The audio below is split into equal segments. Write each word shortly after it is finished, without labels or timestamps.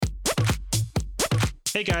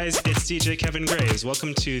Hey guys, it's DJ Kevin Graves.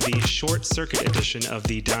 Welcome to the short circuit edition of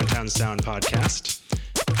the Downtown Sound podcast.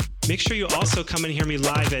 Make sure you also come and hear me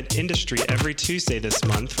live at Industry every Tuesday this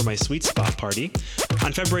month for my Sweet Spot party.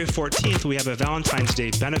 On February 14th, we have a Valentine's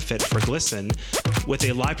Day benefit for Glisten with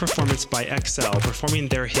a live performance by XL performing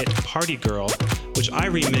their hit Party Girl, which I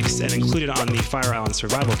remixed and included on the Fire Island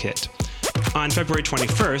Survival Kit. On February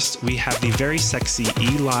 21st, we have the very sexy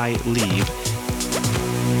Eli Lieb.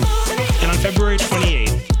 And on February 28th,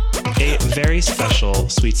 a very special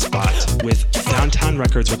Sweet Spot with Downtown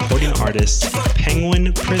Records recording artist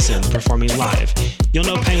Penguin Prison performing live. You'll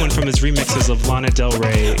know Penguin from his remixes of Lana Del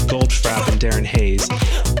Rey, Goldfrapp, and Darren Hayes.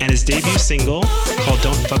 And his debut single, called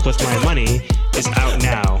Don't Fuck With My Money, is out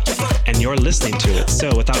now, and you're listening to it.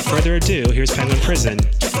 So without further ado, here's Penguin Prison.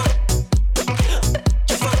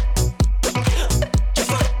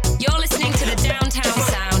 You're listening to the Downtown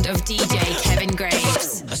Sound of DJ Kevin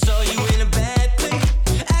Graves. I saw you in a bad place,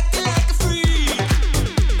 acting like a freak.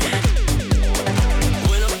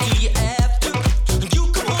 Went up to you after, and you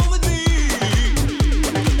come home with me.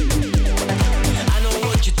 I know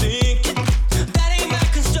what you're thinking, that ain't my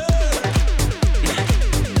concern.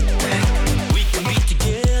 We can be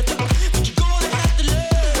together, but you're gonna have to learn.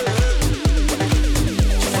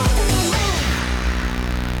 You fuck with my mom.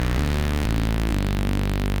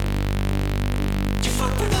 You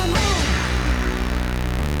fuck with my mom.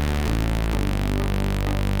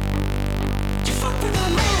 You fuck with my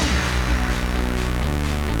mom.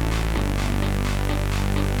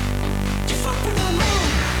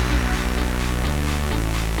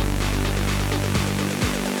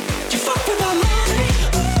 You fuck with my money.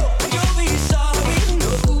 Oh, you'll be sorry.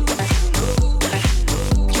 No.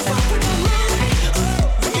 You fuck with my money. Oh,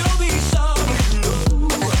 you'll be sorry. No.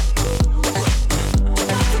 You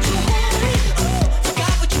got what you wanted. Oh, you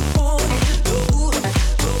got what you wanted.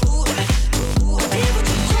 No. I did what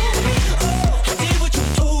you told me. Oh, I did what you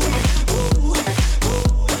told me.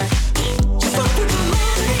 You fuck with my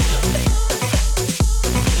money.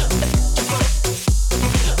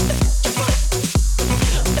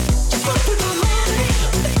 You fuck with my money.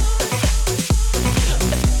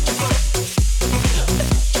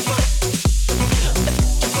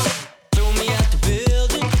 Throw me out the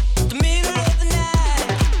building, the middle of the night.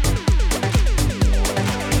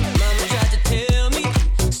 Mama tried to tell me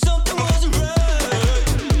something wasn't right.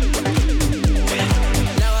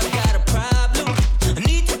 Now I got a problem, I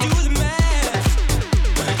need to do the math.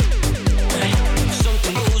 If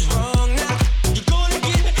something goes wrong now, you're gonna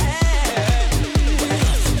get half.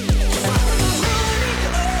 You fuck with my money,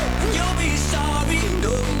 oh, and you'll be sorry.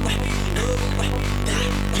 No.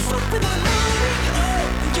 You fuck with my money, oh,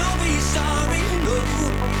 and you'll be sorry. No.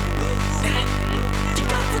 You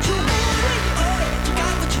got what you wanted, oh, you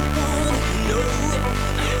got what you wanted. No.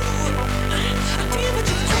 I did what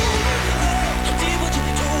you told me, oh, I did what you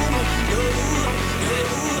told me. No.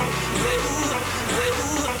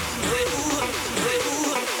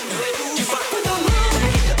 You fuck with my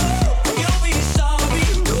money, oh, and you'll be sorry.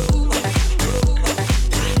 No. You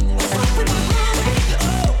fuck with my money,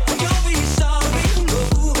 oh, and you'll be sorry.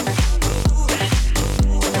 No.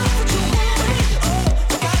 You got what you wanted, oh,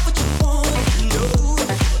 you got what you wanted. No.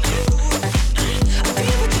 I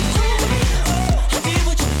did what you told me, oh, I did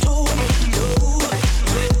what you told me. No.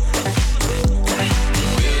 We'll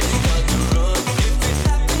start to run if it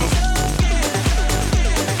happens again.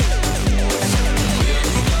 We'll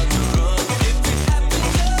start to run if it happens again.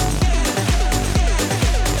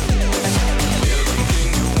 Everything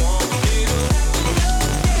you want, it'll happen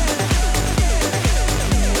again.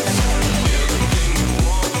 Everything you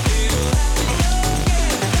want, it'll happen.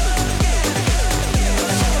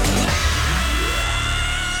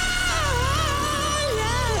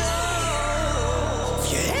 If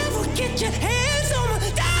you ever get your hands on my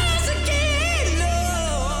dollars again,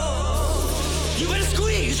 Lord, you better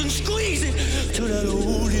squeeze and squeeze it till that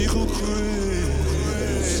old eagle craze.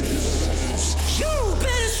 You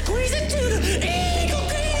better squeeze it till the eagle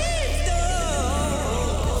craze.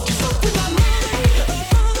 Lord. You fuck with my money.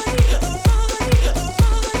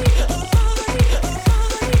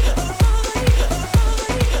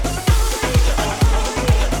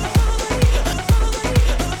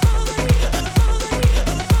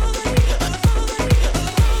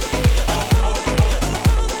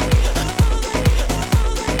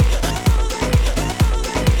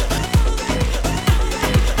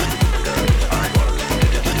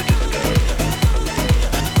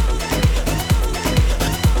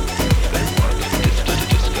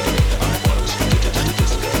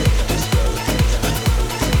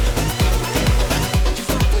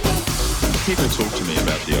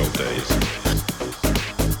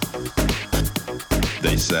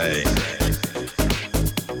 They say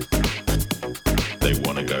they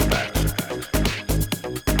want to go back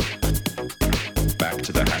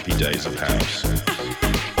to the happy days of house.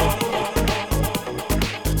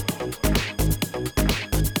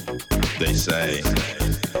 They say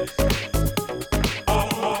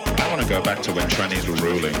I want to go back to when trannies were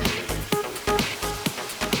ruling,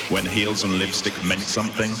 when heels and lipstick meant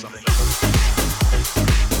something.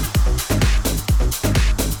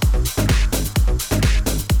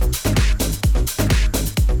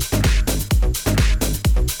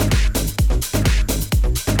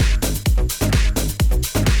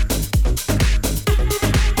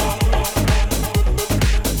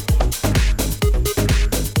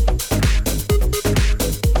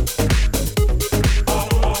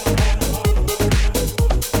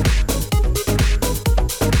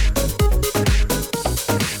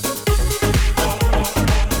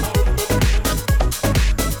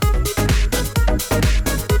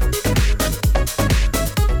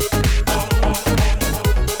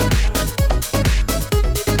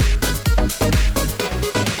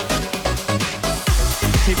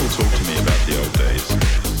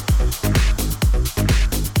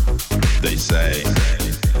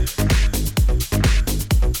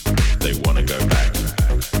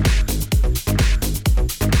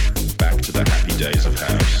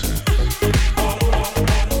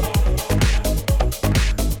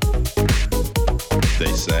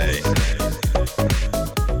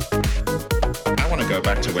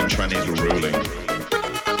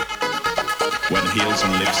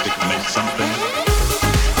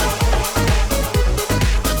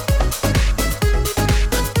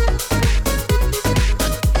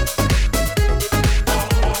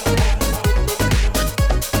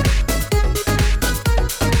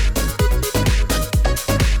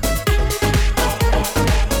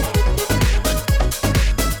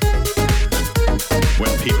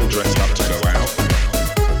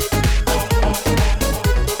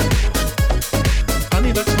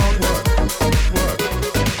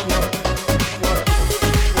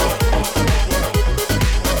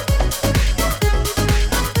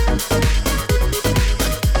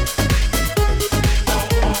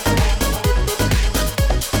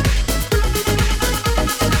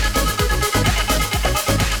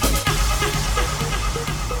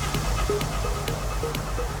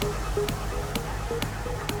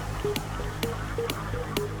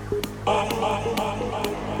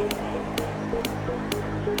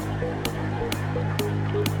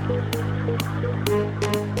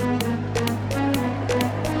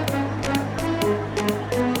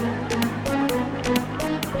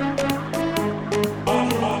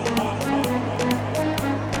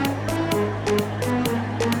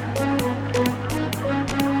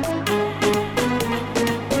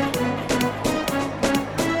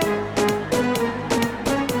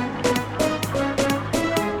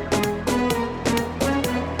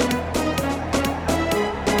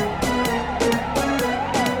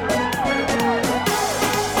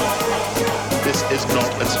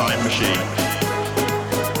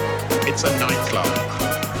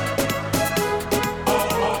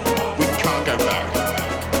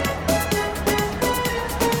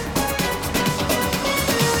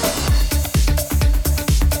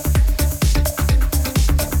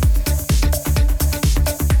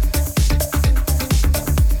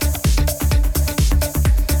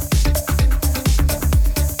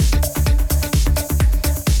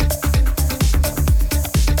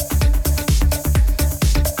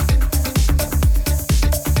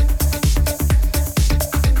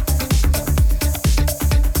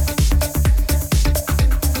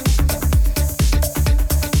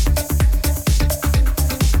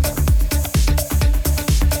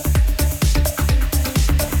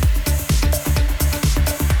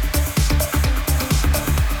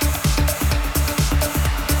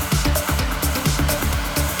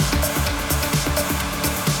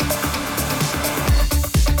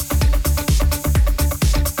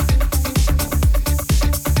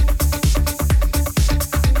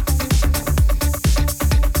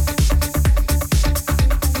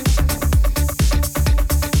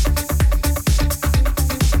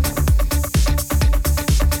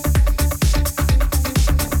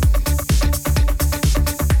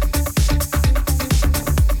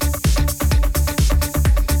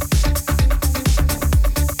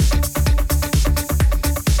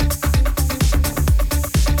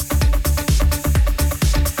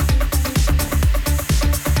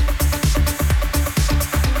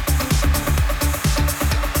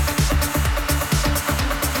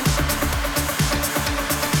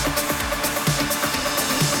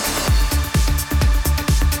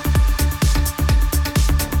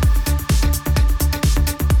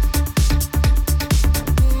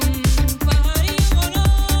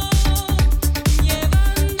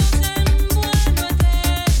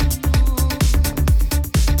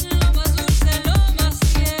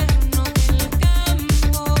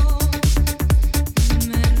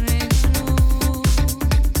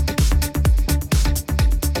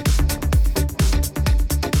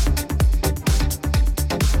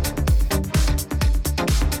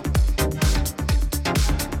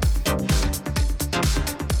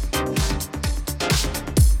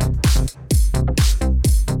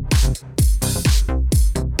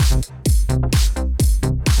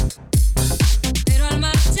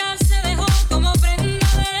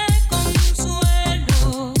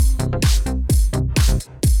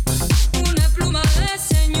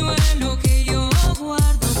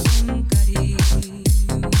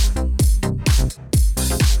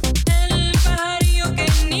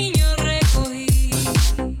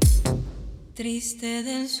 triste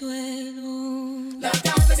del suelo. La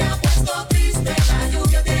tarde se ha puesto triste, la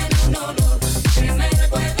lluvia tiene un olor que me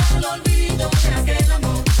recuerda al olvido de aquel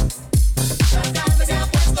amor. La tarde se ha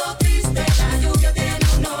puesto triste, la lluvia tiene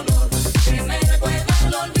un olor que me recuerda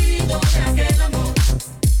al olvido de aquel amor.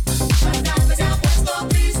 La tarde se ha puesto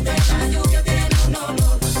triste, la lluvia tiene un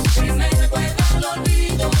olor que me recuerda al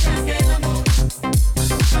olvido de aquel amor.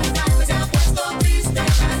 La tarde se ha puesto triste,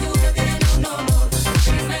 la lluvia tiene un olor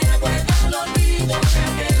que me recuerda al olvido de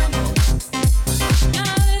aquel amor.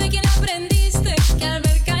 ¿De quién aprendiste que al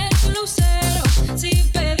ver caer su lucero, si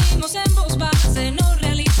pedimos en voz baja se nos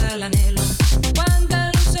realiza el anhelo?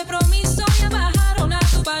 Cuánta luz se promiso y bajaron a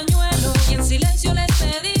tu pañuelo y en silencio les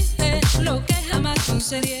pediste lo que jamás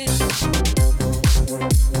concedieron.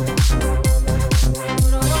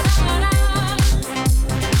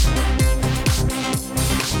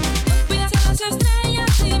 Cuidas a las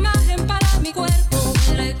estrellas, imagen para mi cuerpo,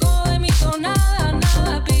 el eco de mi tonada,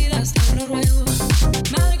 nada pidas, te lo ruego.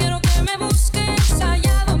 Mal quiero que me busques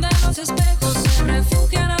allá donde los espejos se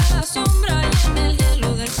refugian a la sombra y en el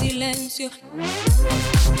hielo del silencio.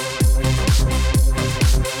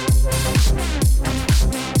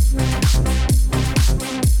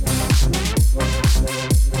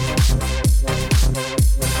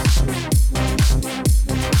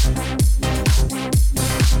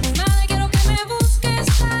 Madre, quiero que me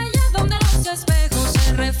busques allá donde los espejos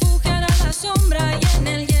se refugian a la sombra y en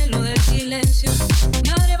el hielo del silencio.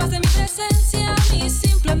 Madre, vas de mi presencia, mi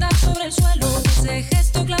simple andar sobre el suelo, ese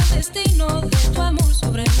gesto clandestino de tu amor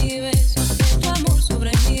sobre mi beso, de tu amor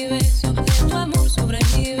sobre mi beso, de tu amor sobre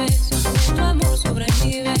mi beso, de tu amor sobre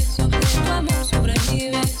mi beso, de tu amor sobre mi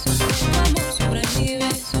beso, de tu amor sobre mi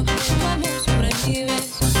beso, de tu amor sobre mi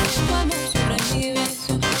beso, de tu amor sobre mi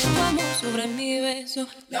beso, de tu amor sobre mi beso.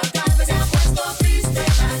 La tarde se ha puesto triste,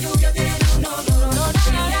 la lluvia tiene un olor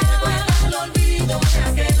que me recuerda al olvido de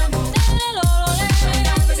aquel amor. La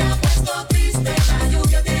tarde se ha puesto triste, la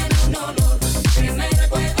lluvia tiene un olor que me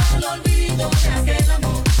recuerda al olvido de aquel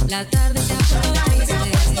amor. La tarde se ha puesto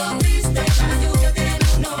triste, la lluvia tiene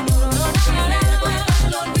un olor que me recuerda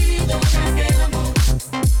al olvido de aquel amor.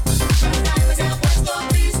 La tarde se ha puesto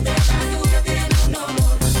triste, la lluvia tiene un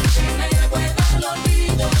olor que me recuerda al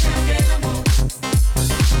olvido de aquel amor.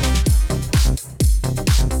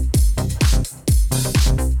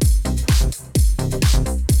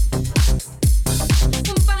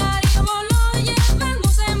 un pajarillo voló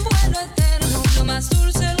llevándose en vuelo eterno, lo más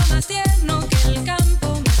dulce, lo más tierno que el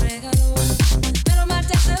campo me regaló. Pero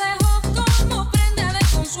marcharse dejó como prenda de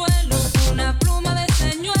consuelo, una pluma de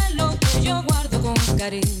señuelo que yo guardo con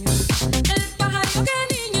cariño. El pajarillo que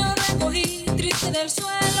niño recogí, triste del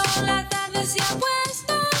suelo, la tarde se ha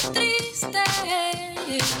puesto triste.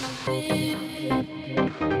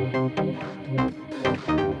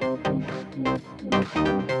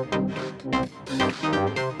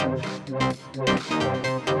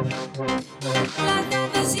 La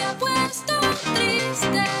tarde se ha puesto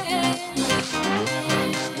triste.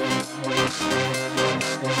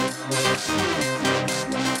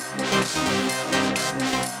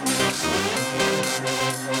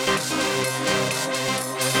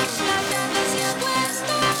 La tarde se ha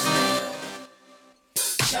puesto.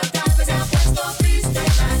 La tarde se ha puesto triste,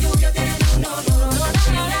 la lluvia tiene un olor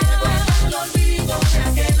que me recuerda al olvido de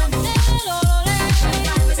aquel amor. La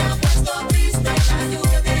tarde se ha puesto triste, la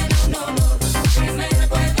lluvia tiene un olor que me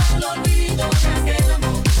recuerda al olvido de aquel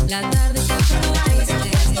amor. La tarde se ha puesto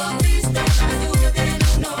Triste, la lluvia tiene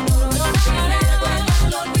un olor que me recuerda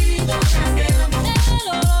al olvido de aquel amor.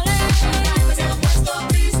 La tarde se ha puesto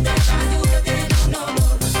triste, la lluvia tiene un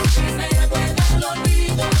olor que me recuerda al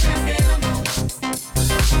olvido de aquel amor.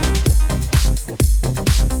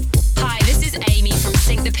 Hi, this is Amy from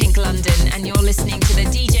Sing the Pink London, and you're listening to the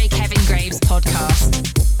DJ Kevin Graves podcast.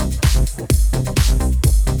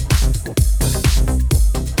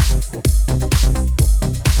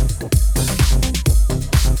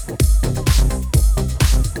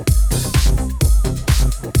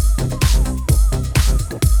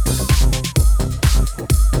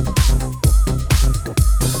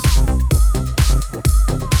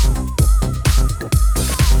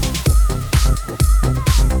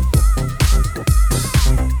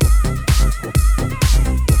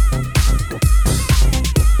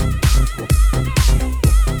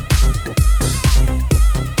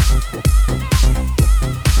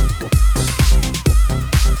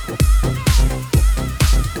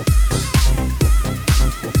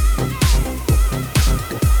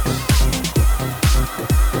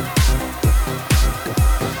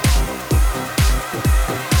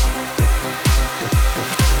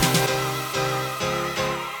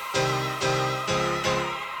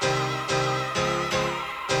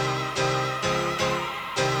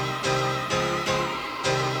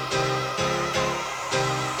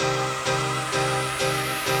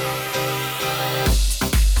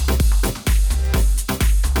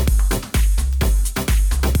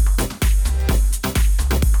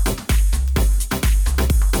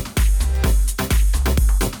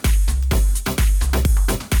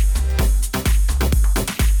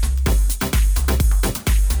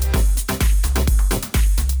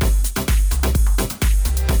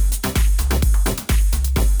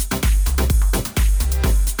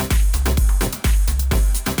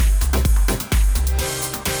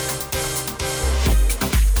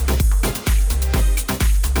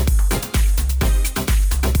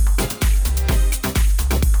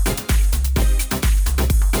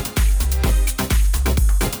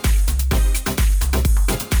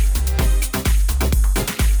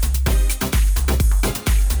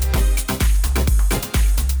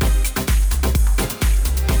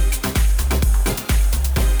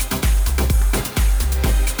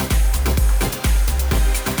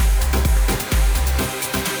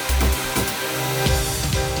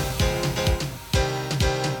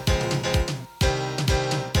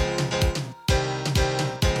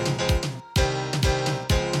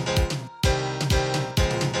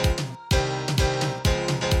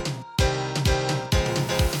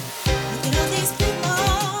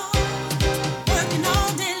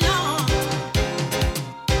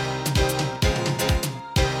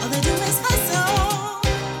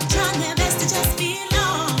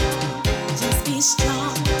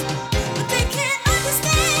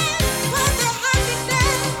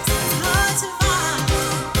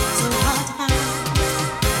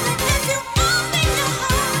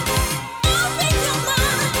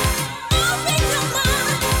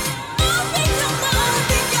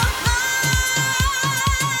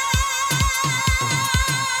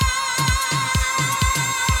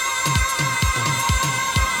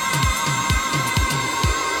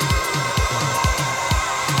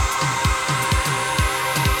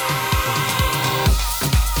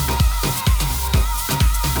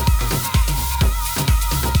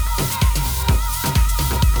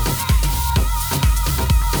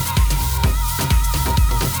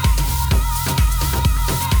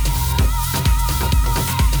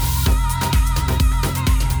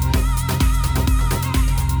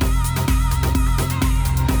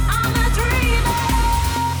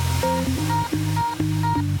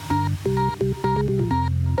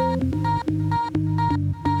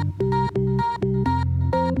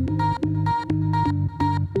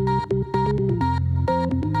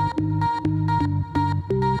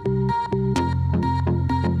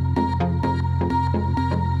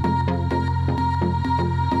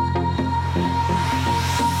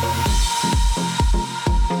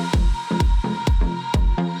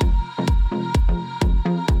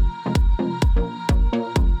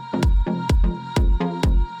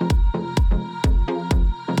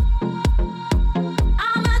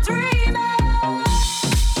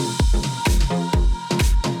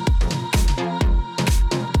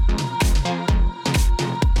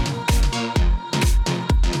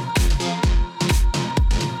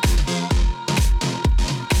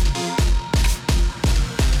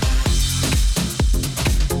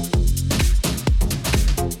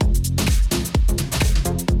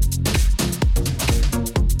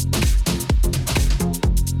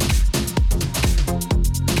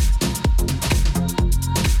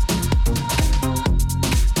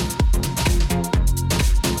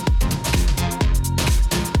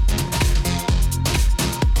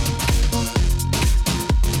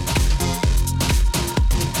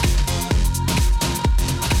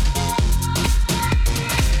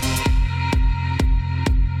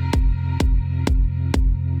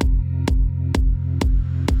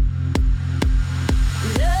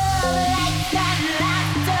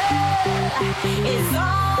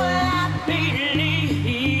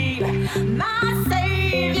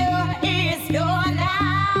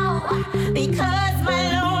 because my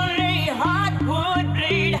lonely heart would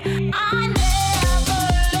bleed. I never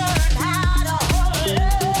learned how to hold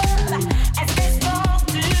love as this long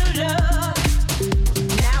to love.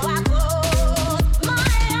 Now I close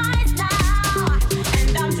my eyes now,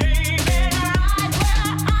 and I'm dreaming right where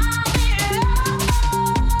I'm in love.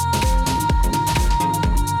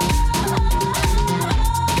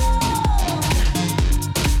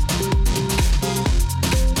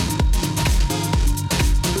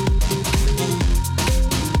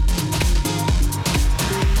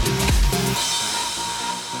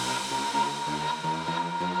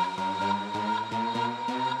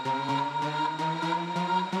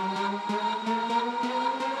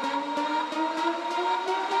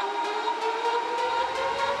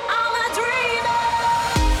 I'm a dreamer.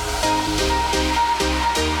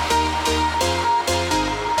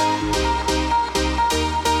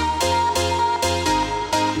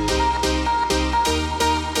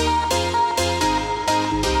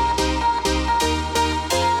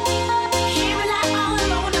 Here we lie all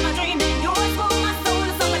alone, I'm a dreaming. Yours for my soul,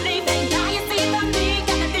 so believing. Now you see the me,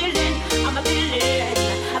 got the feeling. I'm a feeling.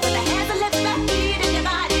 I put the hands and lips that beat in your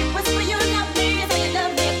body. Whisper you love me, say you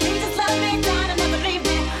love me. Please just love me down and never leave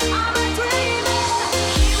me. I'm a dreamer.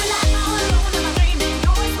 Here we lie all alone, I'm a dreaming.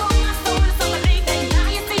 Yours for my soul, so believing. Now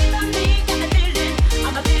you see the me, got the feeling.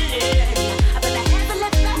 I'm a feeling. I put the hands and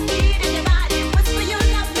lips that beat in your body. Whisper you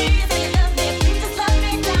love me, say you love me. Please just love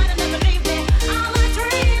me down and never leave me. I'm a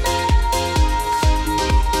dreamer.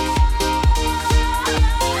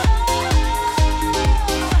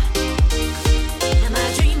 Am I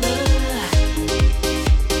a dreamer?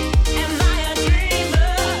 Am I a dreamer?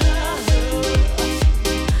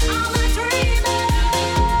 I'm a dreamer.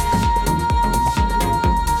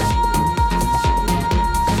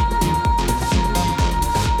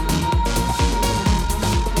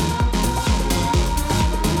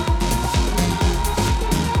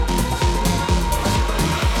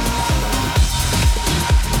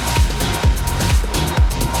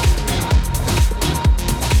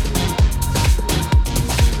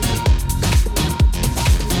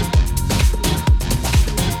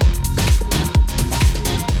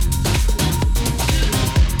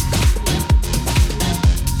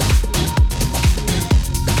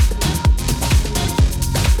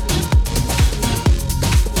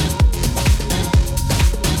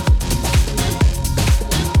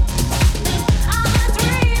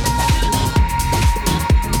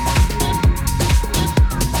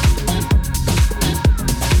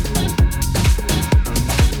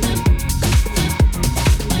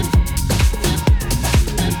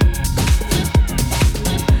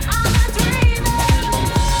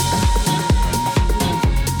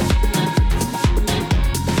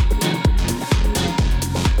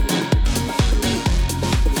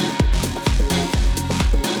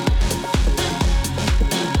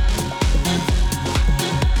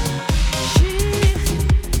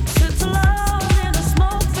 Sits alone in a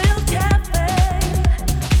smoke-filled cafe,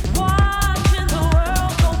 watching the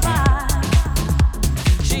world go by.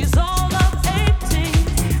 She's all of 18.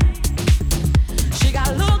 She got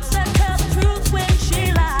looks that tell the truth when she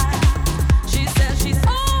lies. She says she's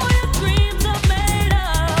all your dreams are made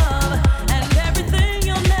of, and everything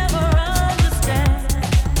you'll never understand.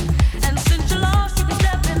 And since you're lost, you can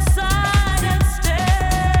step inside and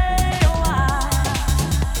stay a while.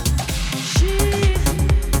 She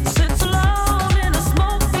sits alone in a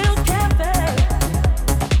smoke-filled cafe,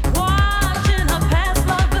 watching her past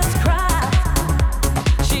lovers cry.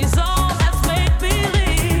 She's all that's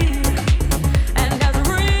make-believe, and as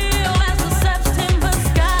real as the September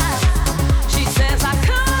sky. She says, I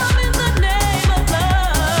come in the name of love.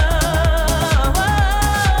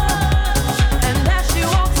 And as she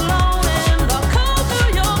walks alone in the cold New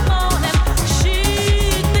York morning, she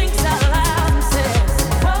thinks out loud and says,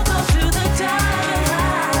 welcome to the diamond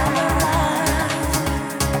life.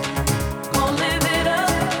 Gonna live it up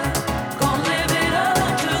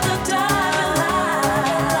to the diamond life.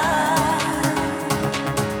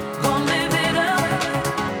 Gonna live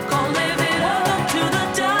it up to the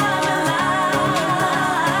diamond life.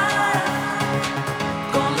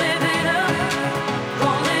 Gonna live it up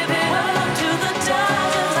to the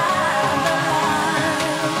diamond life.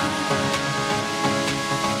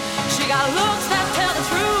 She got looks that tell the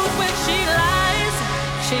truth when she lies.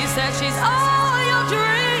 She said she's all your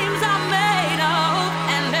dreams are made of,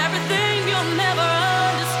 and everything you'll never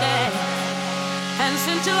understand. And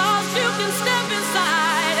since you're lost, you can step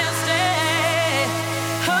inside and stay.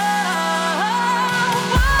 Oh,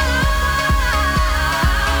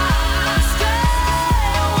 stay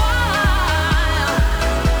a while,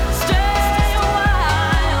 stay a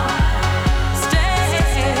while, stay.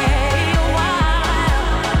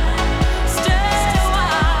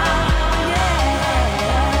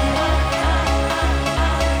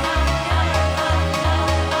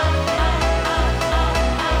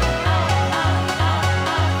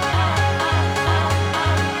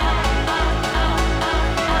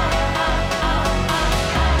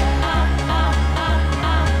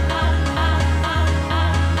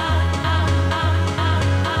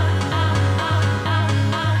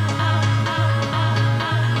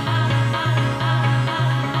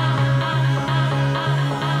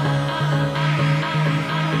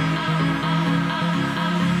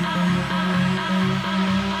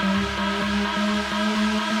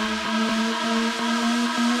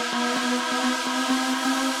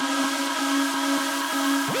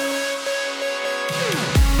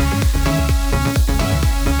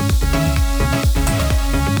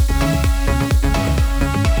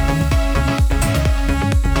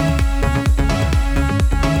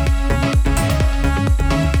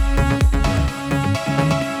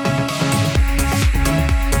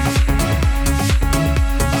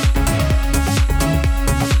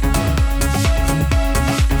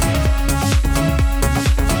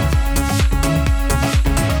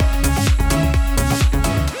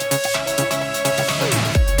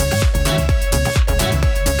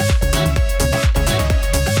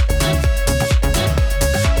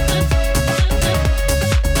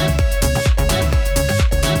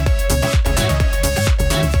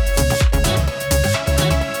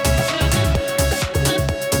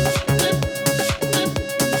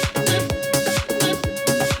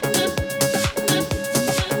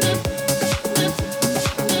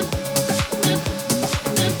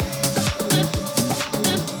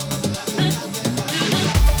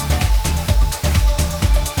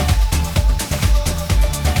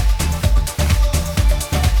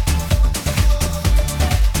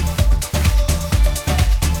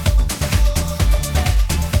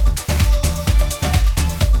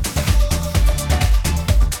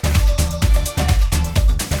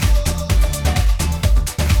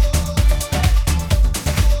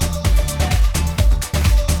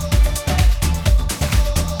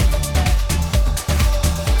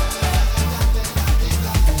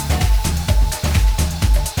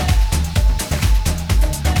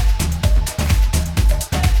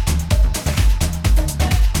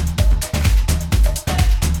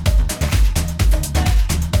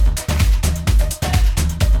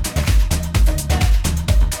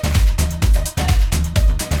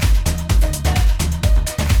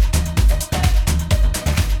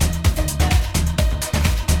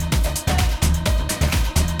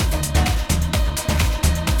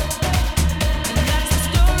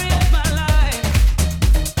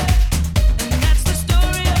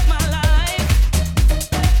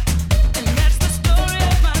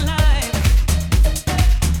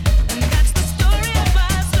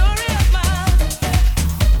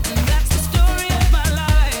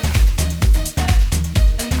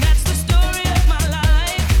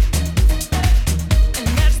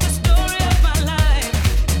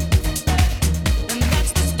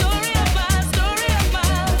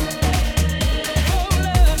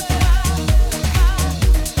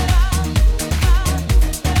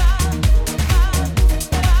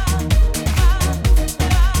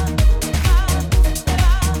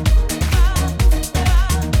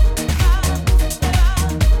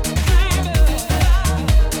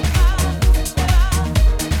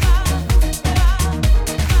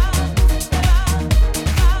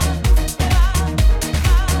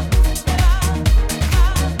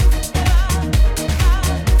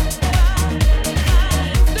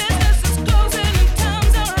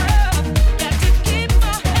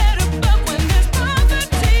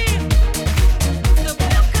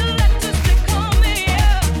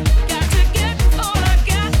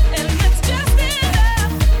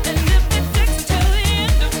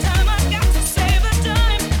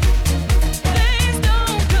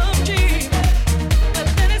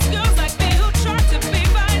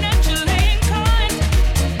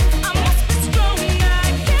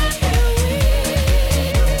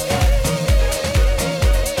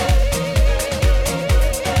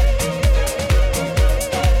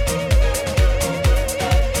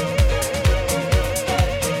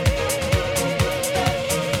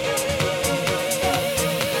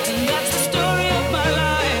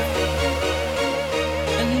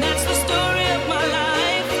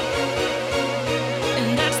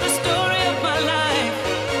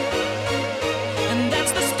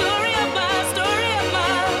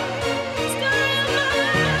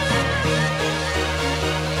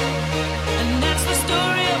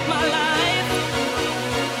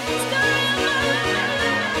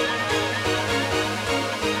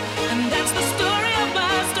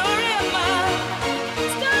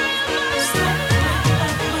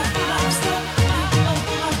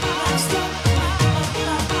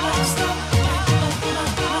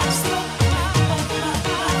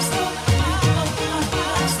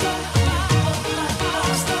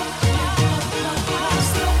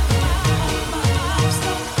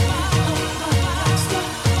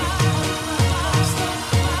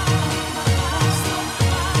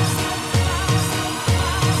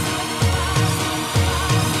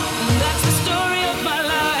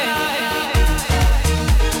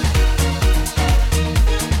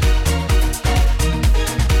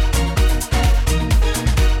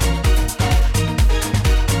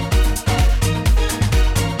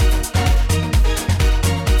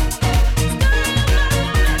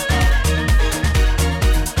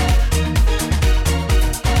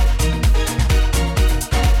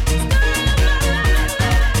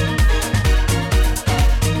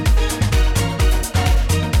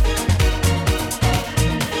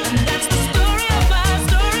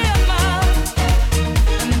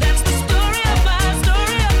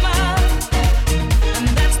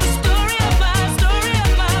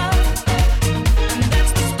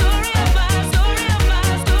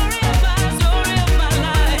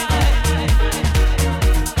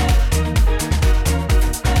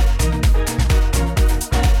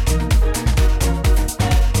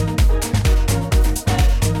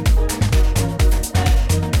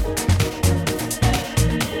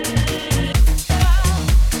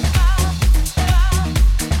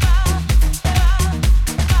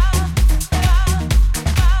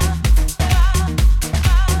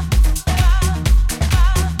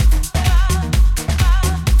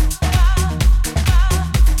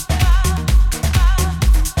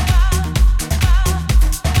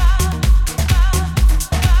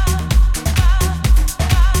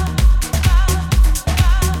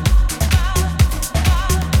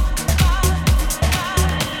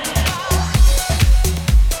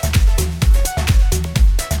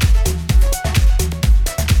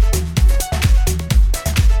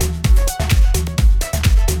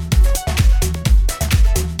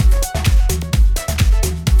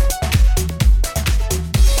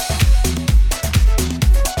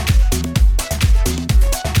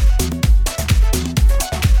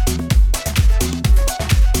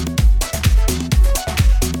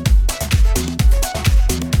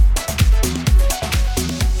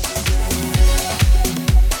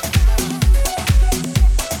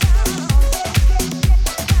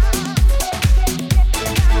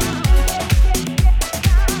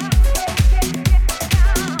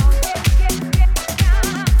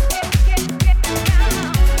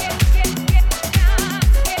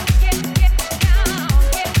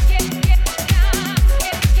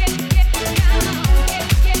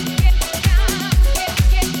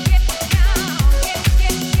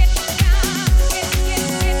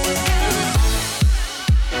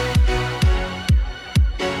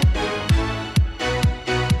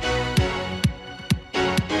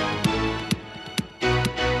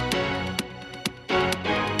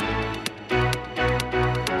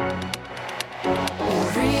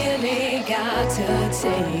 to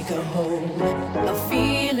take her home. A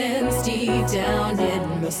feeling's deep down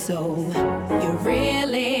in my soul. You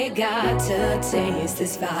really got to taste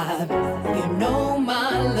this vibe. You know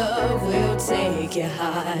my love will take you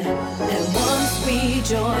high. And once we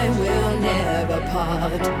join, we'll never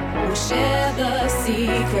part. We'll share the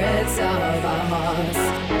secrets of our hearts.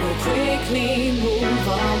 We'll quickly move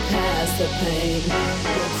on past the pain.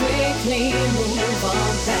 We'll quickly move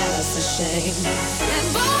on past the shame.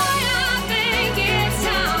 And boy, I think it's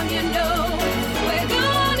time, you know. We're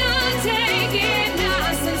gonna take it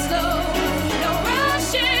nice and slow. No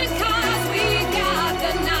rushing, 'cause we got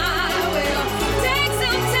the night. We'll take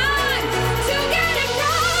some time to get it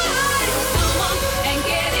right. Come on and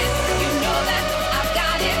get it. You know that I've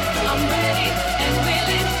got it. I'm ready and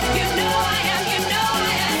willing. You know I am, you know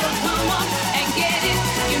I am. So come on and get it.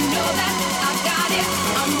 You know that I've got it.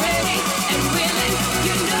 I'm ready and willing.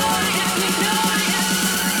 You know I am, you know I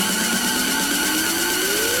am.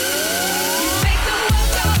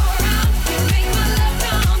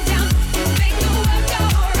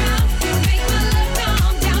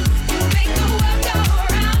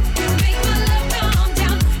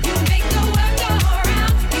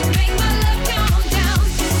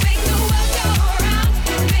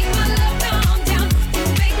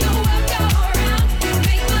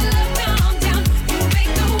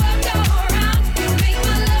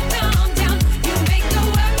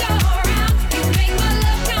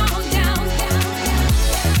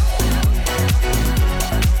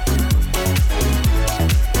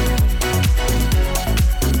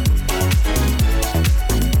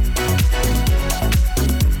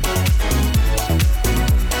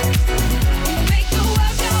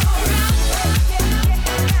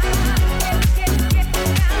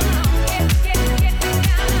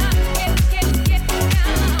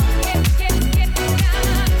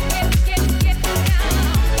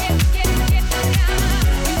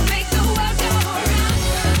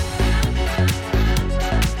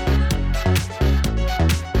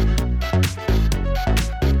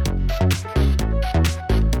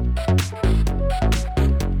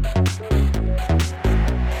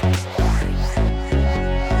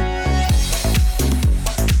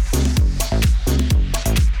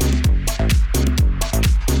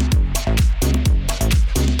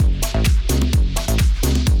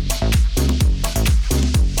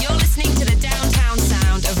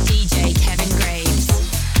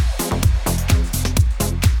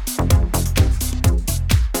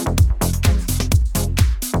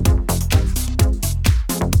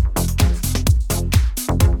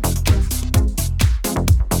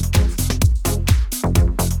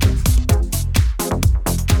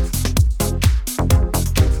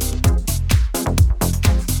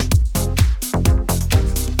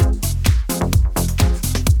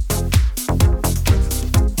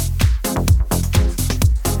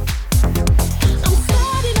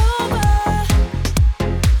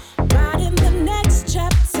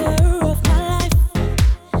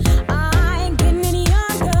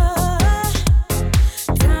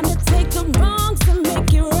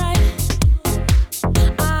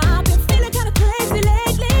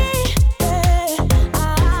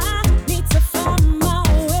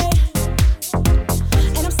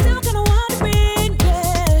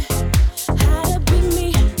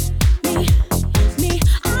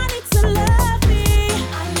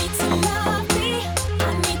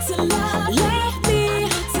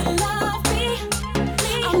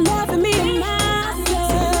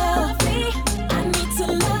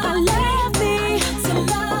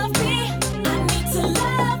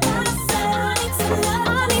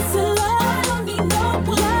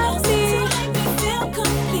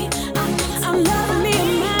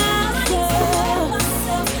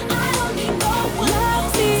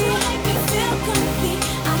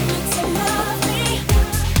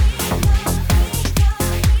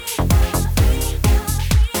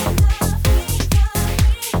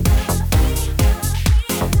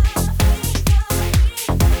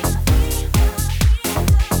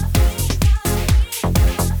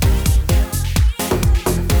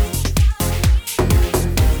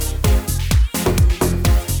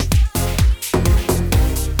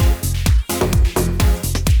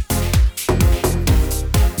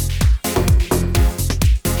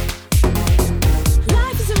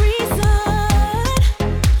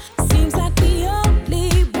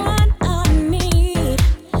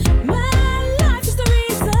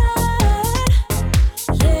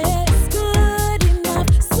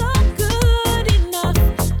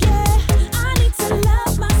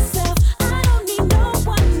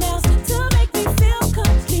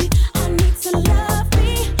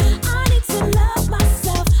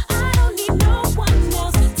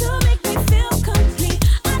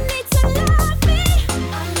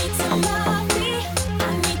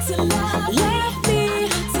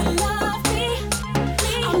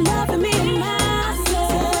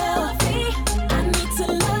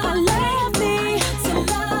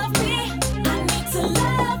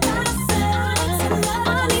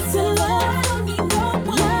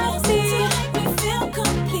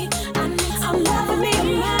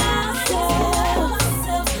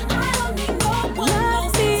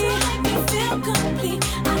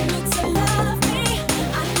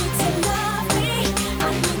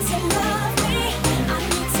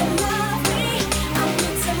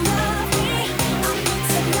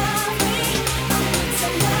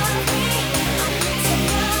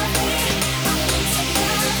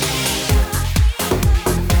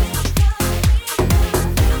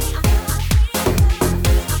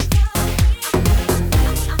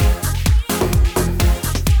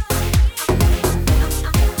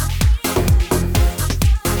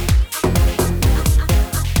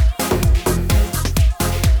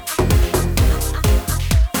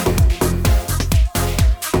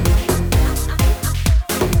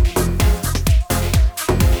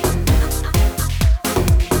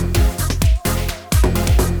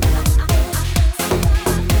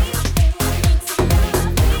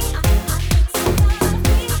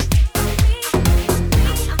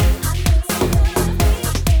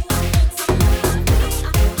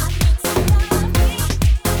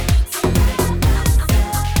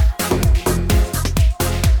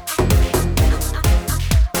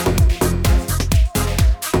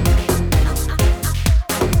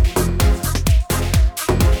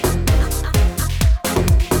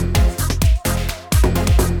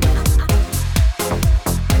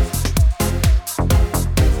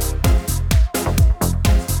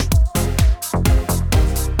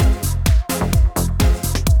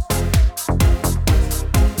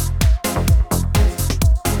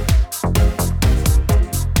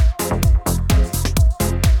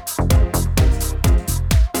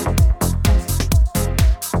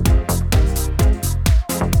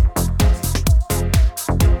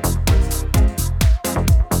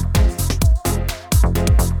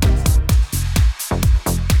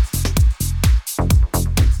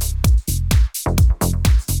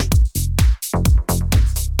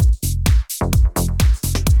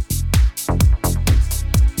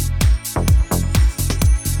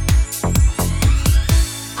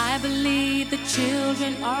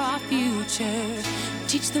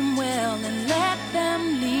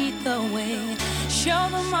 way. Show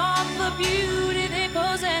them all the beauty they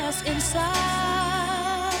possess inside.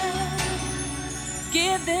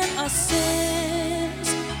 Give them a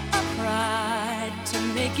sense of pride to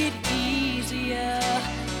make it easier.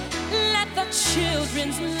 Let the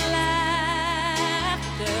children's laughter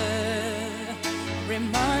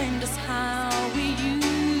remind us how we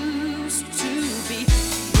used to be.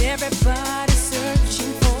 Everybody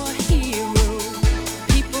searching for a hero.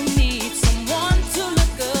 People need someone to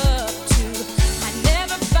look up to. I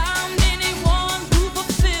never found anyone who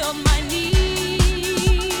fulfilled my need.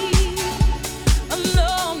 A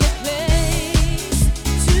lonely place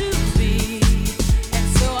to be, and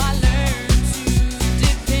so I learned to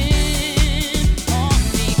depend on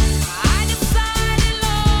me. I decided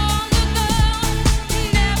long ago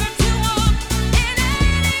never to walk in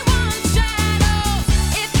anyone's shadows.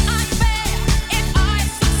 If I fail, if I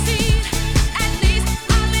succeed, at least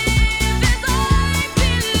I live as I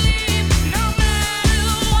believe. No matter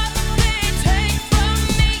what they take from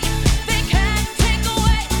me, they can't take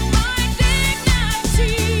away my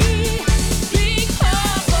dignity.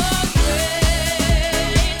 Because the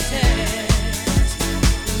greatest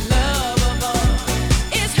love of all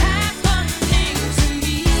is happening to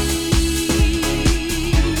me.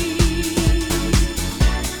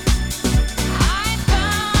 I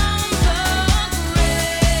found the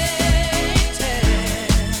greatest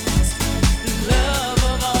love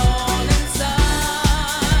of all inside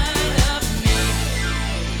of me.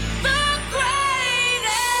 The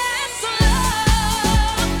greatest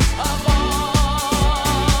love of all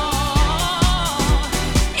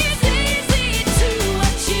is easy to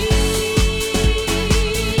achieve.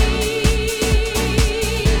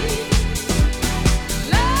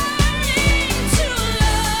 Learning to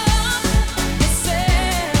love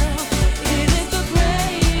yourself, it is the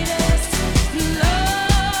greatest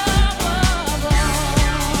love of all.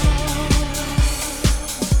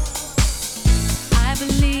 I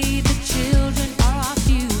believe the children are our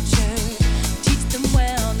future. Teach them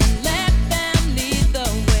well and let them lead the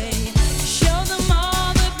way. Show them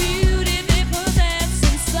all the beauty they possess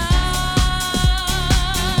inside.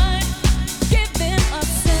 Give them a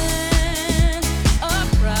sense of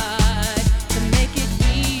pride to make it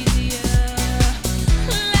easier.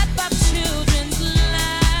 Let the children's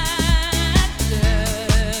laughter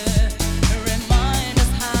remind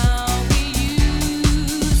us how we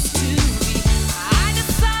used to be. I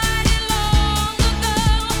decided long ago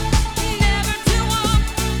never to walk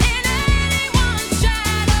in anyone's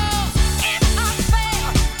shadows. If I fail,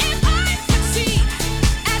 if I succeed,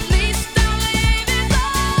 at least I'll live as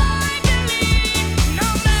I believe. No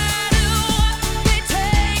matter what they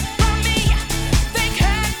take from me, they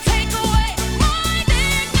can't take away my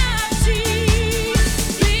dignity.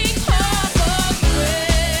 Because the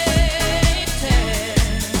greatest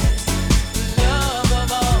love of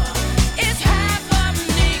all is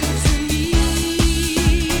happening to me.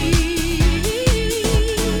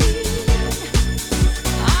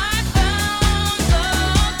 I found the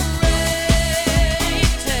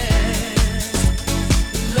greatest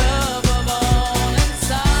love of all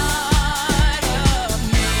inside of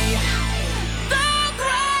me. The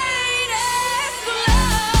greatest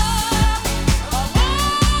love of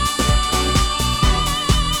all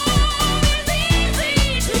is easy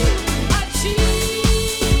to achieve.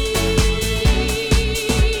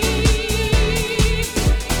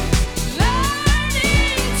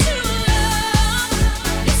 Learning to love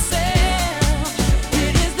yourself,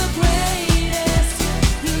 it is the greatest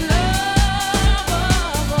love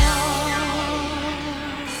of all.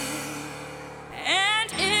 And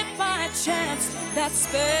if by chance that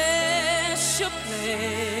special place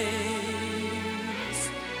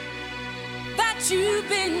that you've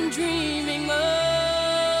been dreaming of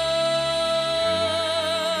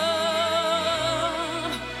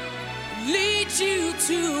leads you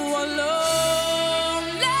to a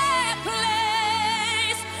lonely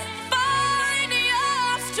place, find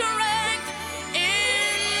your strength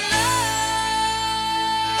in love.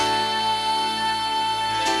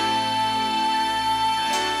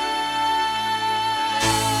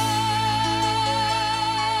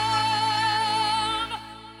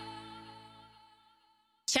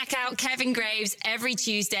 Check out Kevin Graves every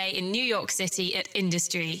Tuesday in New York City at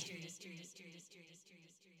Industry.